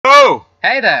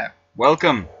Hey there!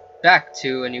 Welcome. Back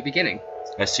to a new beginning.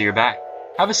 I see you're back.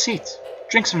 Have a seat.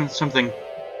 Drink something.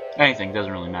 Anything,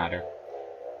 doesn't really matter.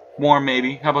 Warm,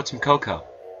 maybe. How about some cocoa?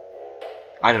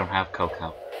 I don't have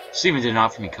cocoa. Steven didn't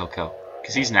offer me cocoa,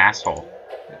 because he's an asshole.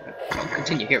 Well,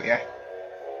 continue. Here we are.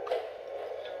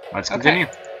 Let's continue.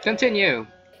 Okay. Continue.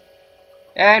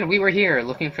 And we were here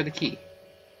looking for the key.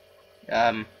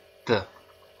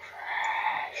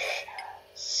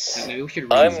 Maybe we should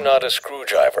read I'm not a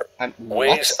screwdriver.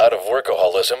 Ways Out of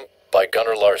Workaholism by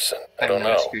Gunnar Larson. I don't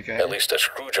know. At least a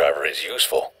screwdriver is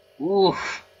useful. Ooh.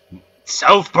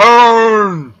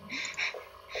 Self-burn!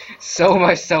 So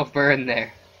much self-burn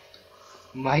there.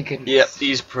 My goodness. Yep,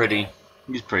 he's pretty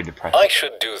depressed. I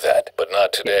should do that, but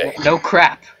not today. No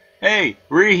crap. Hey,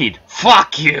 read!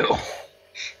 Fuck you!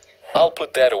 I'll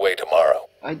put that away tomorrow.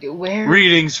 Where?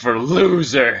 Readings for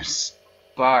losers!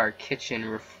 Bar, kitchen,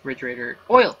 refrigerator,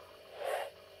 oil.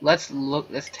 Let's look.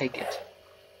 Let's take it.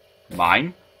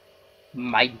 Mine?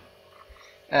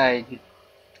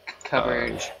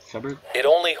 Cupboard. Cupboard? It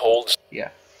only holds... Yeah.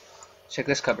 Check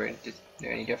this cupboard. Is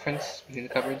there any difference between the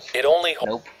cupboards? It only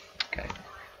holds... Nope. Okay.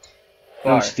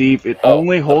 No, Bar. Steve, it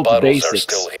only holds the bottles basics. Are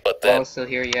still here, but then... Ball's still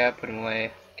here, yeah, put him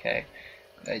away. Okay.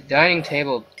 Dining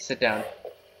table, sit down.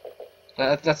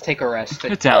 Let's take a rest.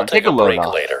 Sit down, I'll take a load break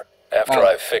off. later, after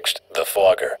I've fixed the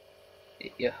fogger.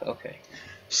 Yeah, okay.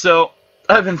 So,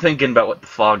 I've been thinking about what the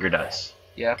fogger does.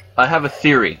 Yeah, I have a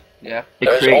theory. yeah. It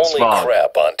There's creates only fog.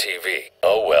 crap on TV.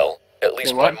 Oh well, at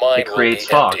least my what? mind It will creates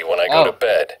be fog. empty when I go to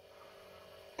bed.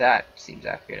 That seems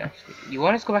accurate, actually. You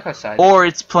want us to go back outside? Or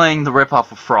it's playing the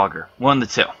ripoff of Frogger. One of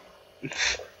the two.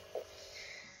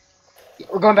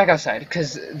 We're going back outside,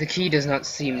 because the key does not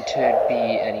seem to be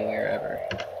anywhere ever.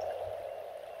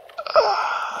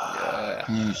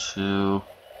 So,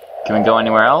 can we go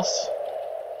anywhere else?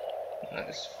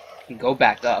 Let's go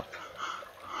back up.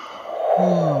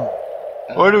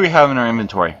 What do we have in our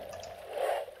inventory?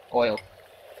 Oil.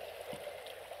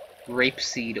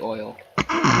 Rapeseed oil.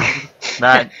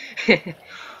 That.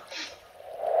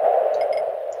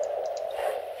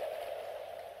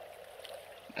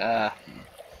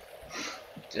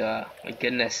 My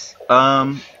goodness.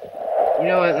 You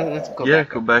know what? Let's go yeah, back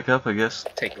go up. back up, I guess.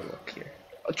 Take a look here.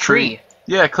 A tree.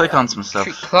 Yeah, click on some stuff.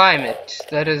 Tree. Climate.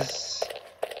 That is...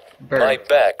 Bird. My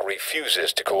back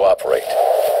refuses to cooperate.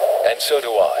 And so do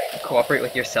I. Cooperate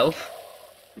with yourself?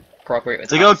 Cooperate with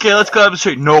It's like, us. okay, let's go up the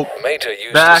street. Nope. Meta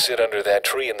used Back. to sit under that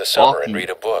tree in the summer Walking. and read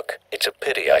a book. It's a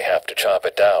pity I have to chop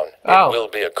it down. Oh. It will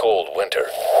be a cold winter.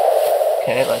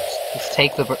 Okay, let's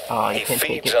take the... Oh, you He can't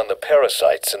take feeds it. on the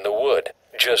parasites in the wood,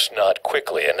 just not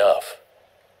quickly enough.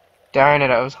 Darn it,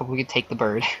 I was hoping we could take the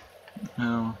bird.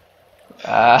 No.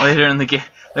 Later in the game,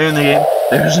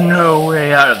 there's no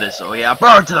way out of this. Oh yeah,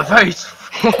 bird to the face.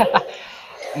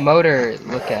 Motor,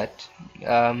 look at.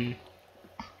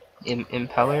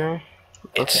 Impeller?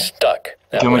 It's Okay. stuck.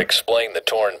 That Can would we- explain the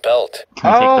torn belt.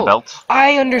 Can we take the belt?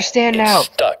 I understand It's now.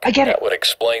 stuck. I get it. That would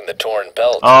explain the torn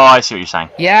belt. Oh, I see what you're saying.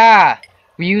 Yeah!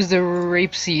 We use the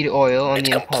rapeseed oil on It's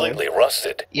the impeller. completely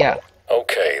rusted. Yeah.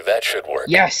 Okay, that should work.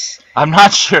 Yes! I'm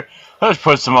not sure. Let's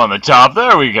put some on the top.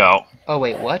 There we go. Oh,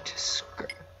 wait, what?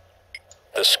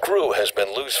 The screw has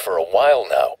been loose for a while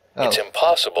now. Oh. It's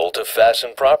impossible to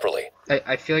fasten properly.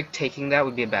 I feel like taking that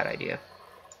would be a bad idea.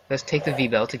 Let's take the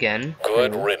V-belt again.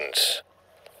 Good riddance.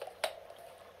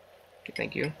 Okay,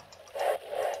 thank you.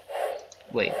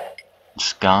 Wait.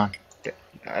 Just gone.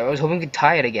 I was hoping we could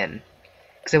tie it again.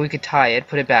 Because then we could tie it,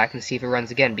 put it back, and see if it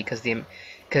runs again. Because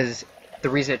the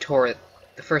reason it tore it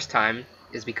the first time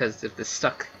is because of the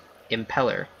stuck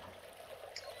impeller.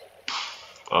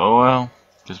 Oh well.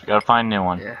 Just we gotta find a new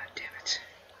one. Yeah, damn it.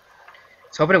 I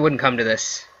was hoping it wouldn't come to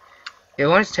this. Yeah,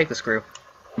 why don't you take the screw?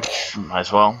 Might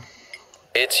as well.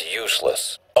 It's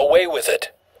useless. Away with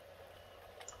it.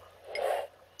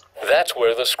 That's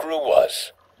where the screw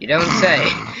was. You don't say.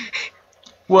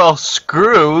 Well,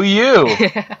 screw you.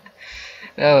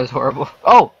 That was horrible.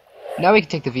 Oh! Now we can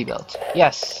take the V-belt.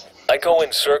 Yes. I go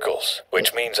in circles,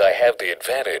 which means I have the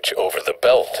advantage over the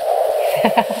belt.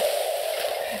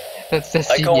 That's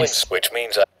I go in, genius. which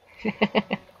means I...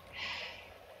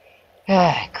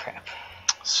 Ah, crap.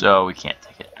 So we can't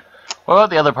take it. What about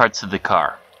the other parts of the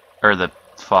car? Or the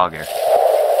fogger?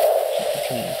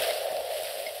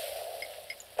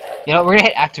 You know, we're gonna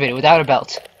hit activate it without a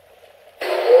belt.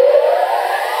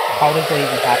 How does that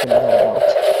even happen without a belt?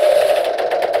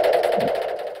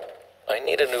 I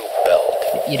need a new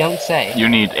belt. You don't say. You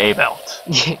need a belt.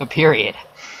 Period.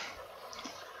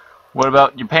 What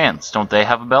about your pants? Don't they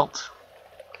have a belt?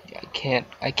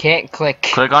 I can't click.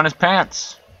 Click on his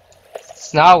pants.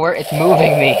 It's not where it's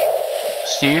moving me.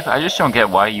 Steve, I just don't get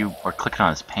why you were clicking on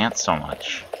his pants so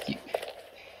much.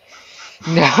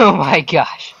 Oh my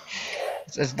gosh.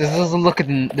 This is a look at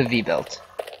the V-belt.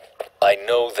 I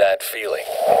know that feeling.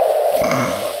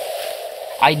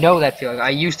 I know that feeling. I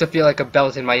used to feel like a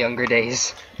belt in my younger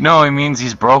days. No, he means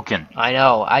he's broken. I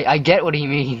know. I get what he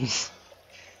means.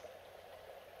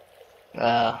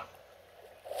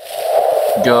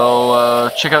 Go,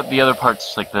 check out the other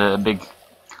parts, like the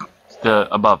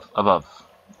above.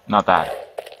 Not that.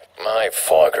 My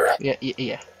fogger.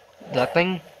 Yeah. That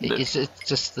thing? It's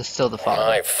just still the fogger.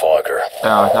 My fogger.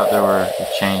 Oh, I thought it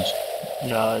changed.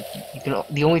 No,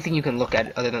 the only thing you can look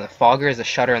at other than the fogger is the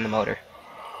shutter and the motor.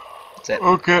 That's it.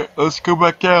 Okay, let's go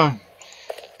back down.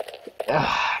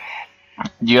 Ah,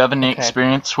 Do you have any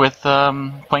experience with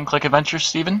point-click adventures,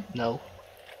 Steven? no.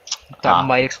 That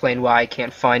might explain why I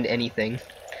can't find anything.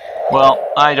 Well,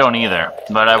 I don't either,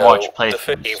 but I watch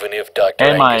playthroughs. Even if Dr.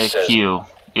 And my Angus says IQ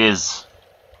is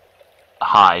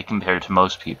high compared to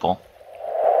most people.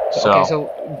 So, Okay,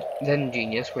 so then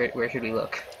genius, where should we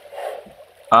look?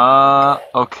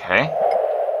 okay.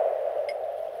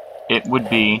 It would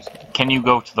be, can you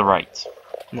go to the right?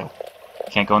 No.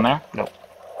 Can't go in there? No.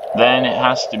 Then it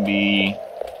has to be,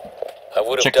 I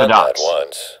would have check done the that docks.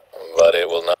 once, but it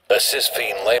will not assist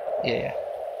fiend later. Yeah.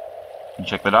 You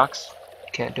check the docks?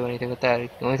 Can't do anything with that.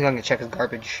 The only thing I can check is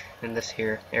garbage in this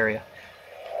here area.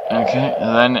 Okay,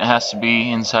 and then it has to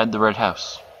be inside the red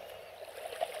house.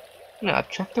 No,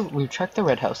 we've checked the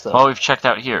red house though. Well, we've checked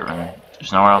out here, and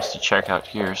there's nowhere else to check out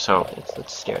here, so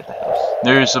Let's stare at the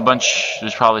house.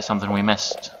 there's probably something we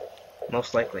missed.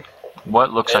 Most likely.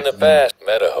 What looks In like the past,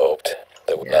 Meta hoped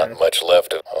there was not much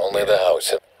left of only the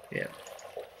house. Yeah.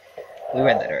 We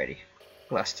read that already.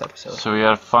 Last episode. So we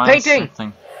gotta find Painting!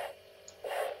 something.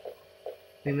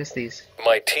 We missed these.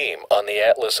 My team on the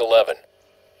Atlas 11.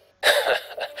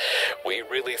 We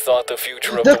really thought the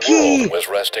future of The the key! world was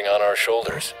resting on our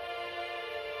shoulders.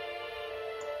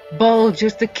 Bulge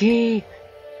is the key!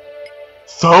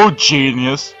 So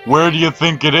genius, where do you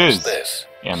think it What's is? this?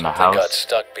 In the Something got house.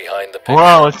 stuck behind the picture.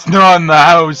 Well, it's not in the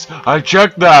house. I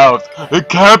checked the house. It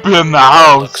can't be in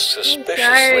the Looks house. suspiciously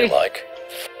Sorry. like.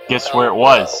 Guess where it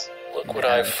was? Look what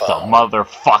I The found.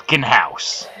 motherfucking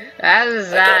house. I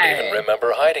don't even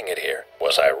remember hiding it here.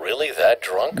 Was I really that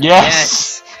drunk?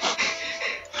 Yes.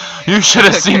 You should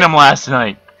have seen him last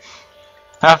night.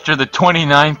 After the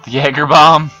 29th Jaeger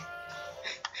bomb.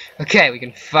 Okay, we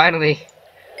can finally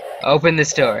open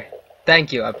this door.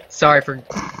 Thank you. I'm sorry for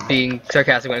being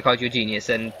sarcastic when I called you a genius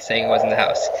and saying it wasn't the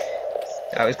house.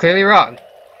 I was clearly wrong.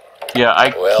 Yeah,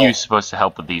 Well, IQ's supposed to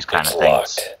help with these kind It's of things.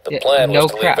 locked. The Yeah, plan no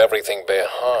was to crap. leave everything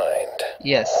behind.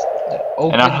 Yes.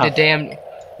 Open And the damn...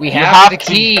 We You have have the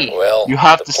to- key! Well, You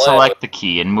have the to plan select the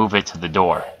key and move it to the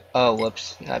door. Oh,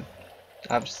 whoops. I'm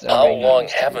How really not long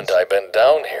used to haven't these. I been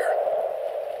down here?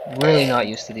 Really not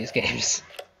used to these games.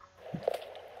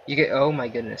 You get... Oh my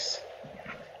goodness.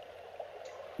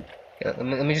 Yeah,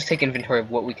 let me just take inventory of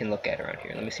what we can look at around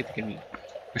here. Let me see if we can...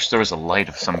 Wish there was a light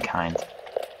of some kind.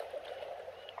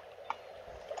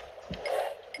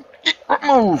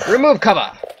 Remove! Remove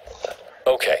cover!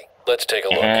 Okay, let's take a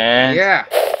look. And Yeah!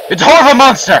 it's a horrible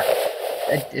monster!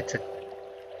 It's a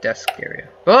desk area.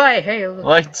 Boy, hey, look,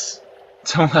 Lights.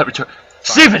 It's a laboratory.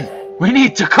 Steven! We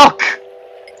need to cook!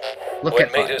 look When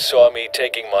at fun. Meta saw me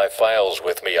taking my files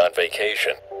with me on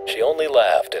vacation, she only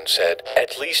laughed and said,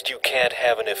 "At least you can't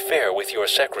have an affair with your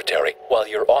secretary while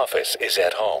your office is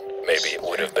at home." Maybe it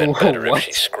would have been better if What?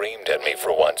 she screamed at me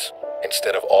for once,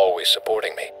 instead of always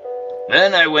supporting me.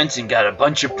 Then I went and got a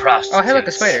bunch of prostitutes. Oh, hey, look,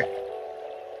 a spider.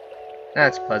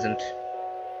 That's pleasant.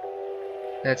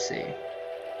 Let's see.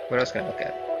 What else can I look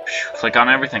at? Click on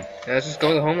everything. Let's just go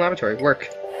to the home laboratory. Work.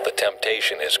 The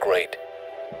temptation is great,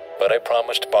 but I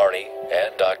promised Barney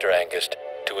and Dr. Angus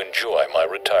to enjoy my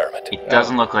retirement. It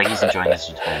doesn't look like he's enjoying his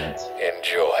retirement.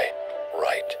 Enjoy,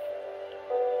 right?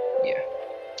 Yeah.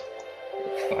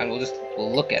 Fine,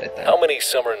 we'll look at it then. How many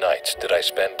summer nights did I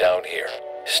spend down here,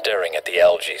 staring at the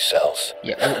algae cells?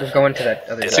 Yeah, we're going to that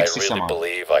other Did side. I 60 really some odd.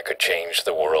 believe I could change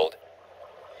the world?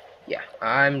 Yeah,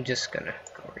 I'm just gonna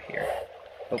go over here.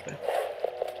 Open.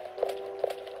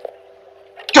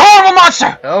 Horrible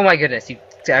monster! Oh my goodness, you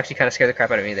actually kind of scared the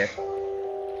crap out of me there.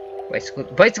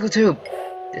 Bicycle tube!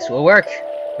 This will work!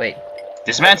 Wait,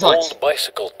 Dismantle it. Old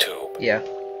bicycle tube, yeah.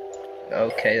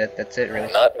 Okay, that's it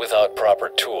really. not without proper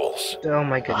tools. Oh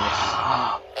my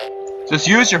goodness. Just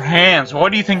use your hands.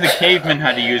 What do you think the cavemen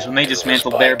had to use when they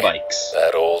dismantled their bikes?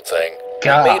 That old thing.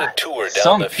 God. We made a tour down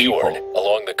Some the fjord, people.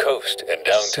 along the coast, and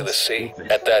down So to the sea.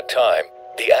 stupid. At that time,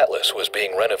 the Atlas was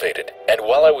being renovated, and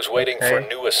while I was waiting for Okay.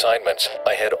 new assignments,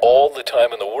 I had all the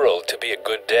time in the world to be a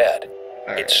good dad.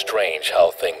 It's strange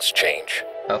how things change.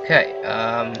 Okay,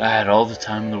 I had all the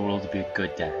time in the world to be a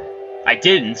good dad. I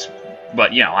didn't,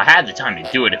 but, you know, I had the time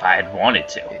to do it if I had wanted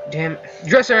to. Damn.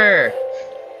 Dresser!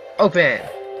 Open!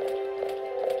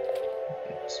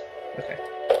 Okay.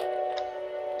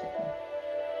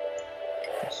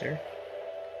 Dresser.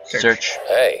 Search.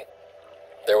 Hey,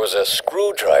 there was a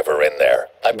screwdriver in there.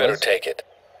 I better What? take it.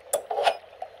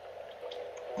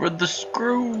 For the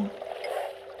screw.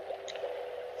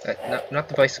 Not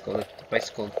the bicycle. The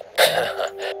bicycle.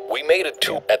 We made it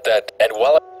to at that, and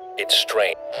while it's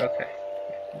strange, Okay.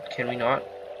 Can we not?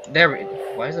 There we.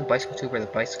 Why is the bicycle tube where the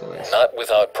bicycle is? not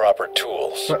without proper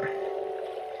tools. What?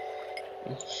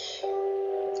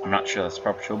 I'm not sure that's the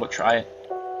proper tool, but try it.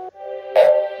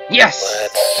 Yes!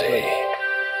 Let's see. Wait,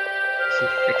 is he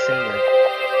fixing the...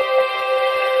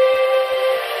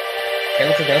 Okay,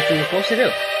 looks like that's what we're supposed to do.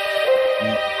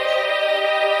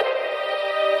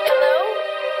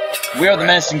 Hello? We are the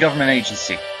Medicine Government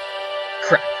Agency.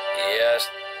 Crap. Yes,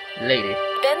 Lady.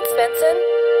 Ben Svensson?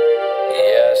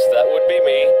 yes, that would be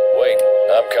me. Wait,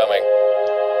 I'm coming.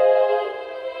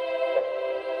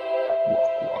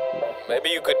 Walk, walk, walk. Maybe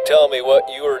you could tell me what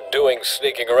you were doing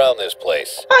sneaking around this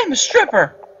place. I'm a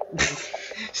stripper!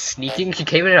 Sneaking? She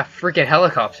came in a freaking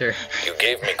helicopter. You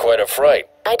gave me quite a fright.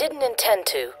 I didn't intend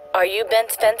to. Are you Ben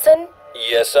Svensson?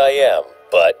 Yes, I am,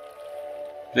 but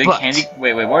The But- candy...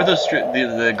 Wait, what are those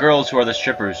the girls who are the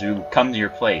strippers who come to your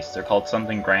place? They're called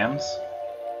something grams?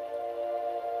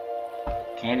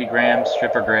 Candy grams,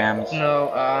 stripper grams, No,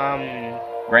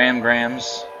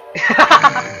 grams.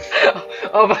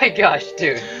 Oh my gosh,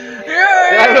 dude.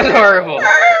 That was horrible. I'm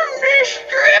a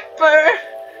stripper!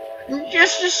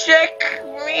 Just a sec,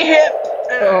 me hip.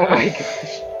 Oh my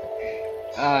gosh.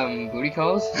 Booty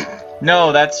calls?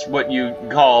 No, that's what you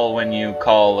call when you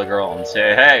call a girl and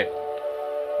say, hey,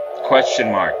 question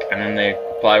mark, and then they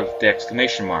reply with the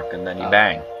exclamation mark, and then you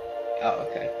bang. Oh,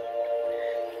 okay.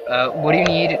 What do you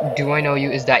need? Do I know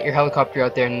you? Is that your helicopter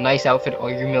out there? Nice outfit. Oh,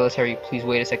 you're military. Please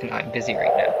wait a second. I'm busy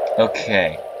right now.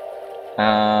 Okay.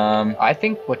 I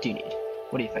think, what do you need?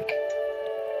 What do you think?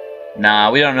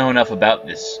 Nah, we don't know enough about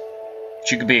this.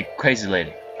 She could be a crazy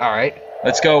lady. Alright.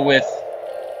 Let's go with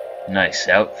nice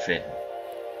outfit.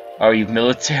 Are you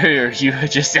military or are you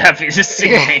just happy to see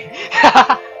me?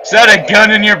 Is that a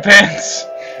gun in your pants?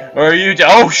 Or are you...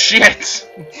 Oh, shit!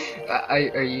 Are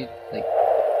you, like,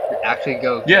 actually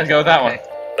go... Yeah, go with that one.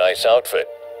 nice outfit.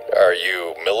 Are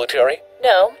you military?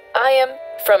 No, I am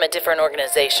from a different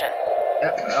organization.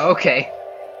 Okay.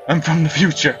 I'm from the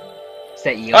future. Is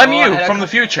that your I'm you from helicopter? the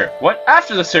future. What?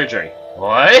 After the surgery.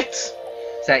 What?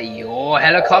 Is that your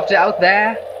helicopter out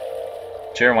there?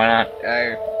 Sure, why not?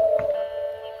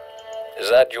 Is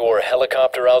that your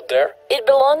helicopter out there? It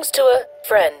belongs to a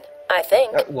friend, I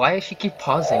think. Why does she keep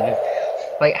pausing?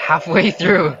 Like, halfway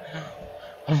through.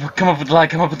 Oh, come up with like,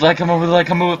 come up with like, come up with like,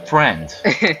 come up with friend.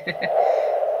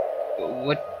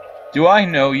 What? Do I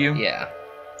know you? Yeah.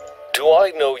 Do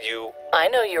I know you? I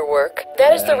know your work.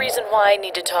 That is the reason why I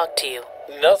need to talk to you.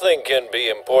 Nothing can be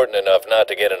important enough not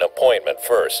to get an appointment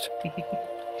first.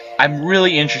 I'm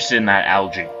really interested in that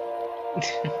algae.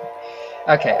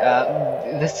 Okay,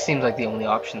 this seems like the only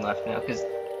option left now, because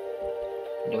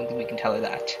I don't think we can tell her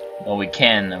that. Well, we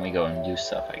can, then we go and do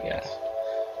stuff, I guess.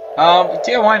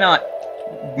 Yeah, why not?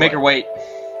 Make her wait.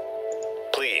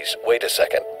 Please, wait a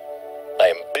second. I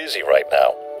am busy right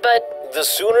now. But The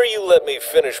sooner you let me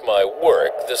finish my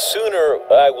work, the sooner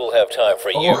I will have time for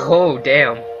you. Oh,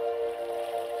 damn.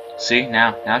 See,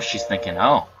 now she's thinking,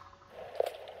 oh.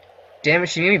 Damn it,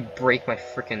 she made me break my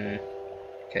freaking...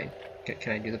 Okay,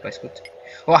 can I do the bicycle?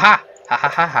 Oh, ha! Ha ha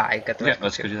ha ha, I got the Yeah, bicycle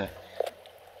let's go too. do that.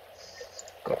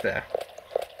 Go up there.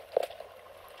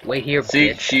 Wait here, See,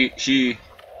 bitch. she's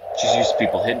used to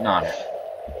people hitting on her.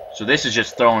 So this is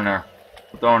just throwing her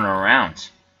around.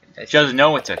 She doesn't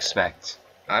know what to expect.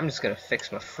 I'm just gonna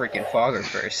fix my freaking fogger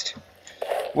first.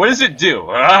 What does it do?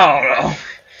 I don't know.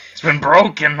 It's been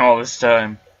broken all this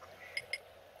time.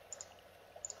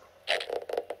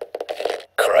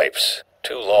 Cripes.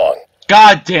 Too long.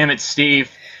 God damn it,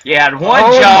 Steve. You had one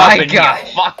Oh job my and gosh.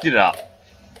 you fucked it up.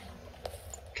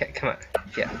 Okay, come on.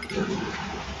 Yeah.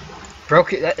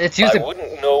 Broke it. It's used I to...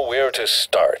 wouldn't know where to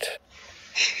start.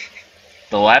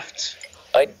 The left,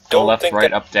 I go don't left, think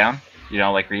right, that up, down. You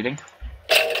know, like reading.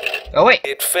 Oh, wait.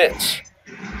 it fits.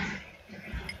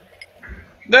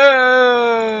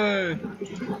 No.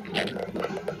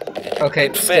 Okay.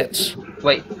 It fits.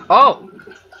 Wait. Oh!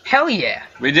 Hell yeah!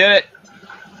 We did it.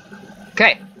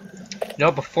 Okay.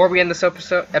 No, before we end this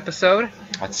episode,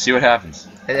 Let's see what happens.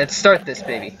 let's start this,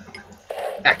 baby.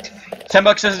 Activate.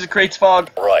 $10 says it creates fog.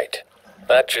 Right.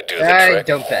 That should do the I trick.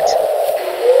 don't bet.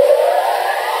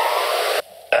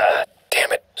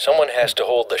 has to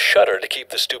hold the shutter to keep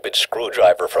the stupid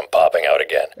screwdriver from popping out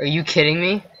again. Are you kidding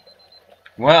me?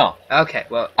 Well, Okay,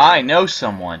 well, I know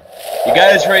someone. You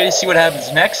guys ready to see what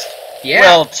happens next? yeah.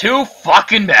 Well, too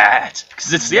fucking bad.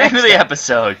 Because it's the end of the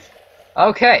episode.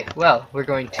 Okay, well, we're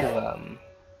going to,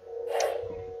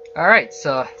 Alright,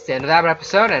 so it's the end of that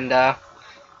episode, and,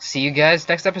 see you guys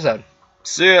next episode.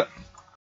 See ya.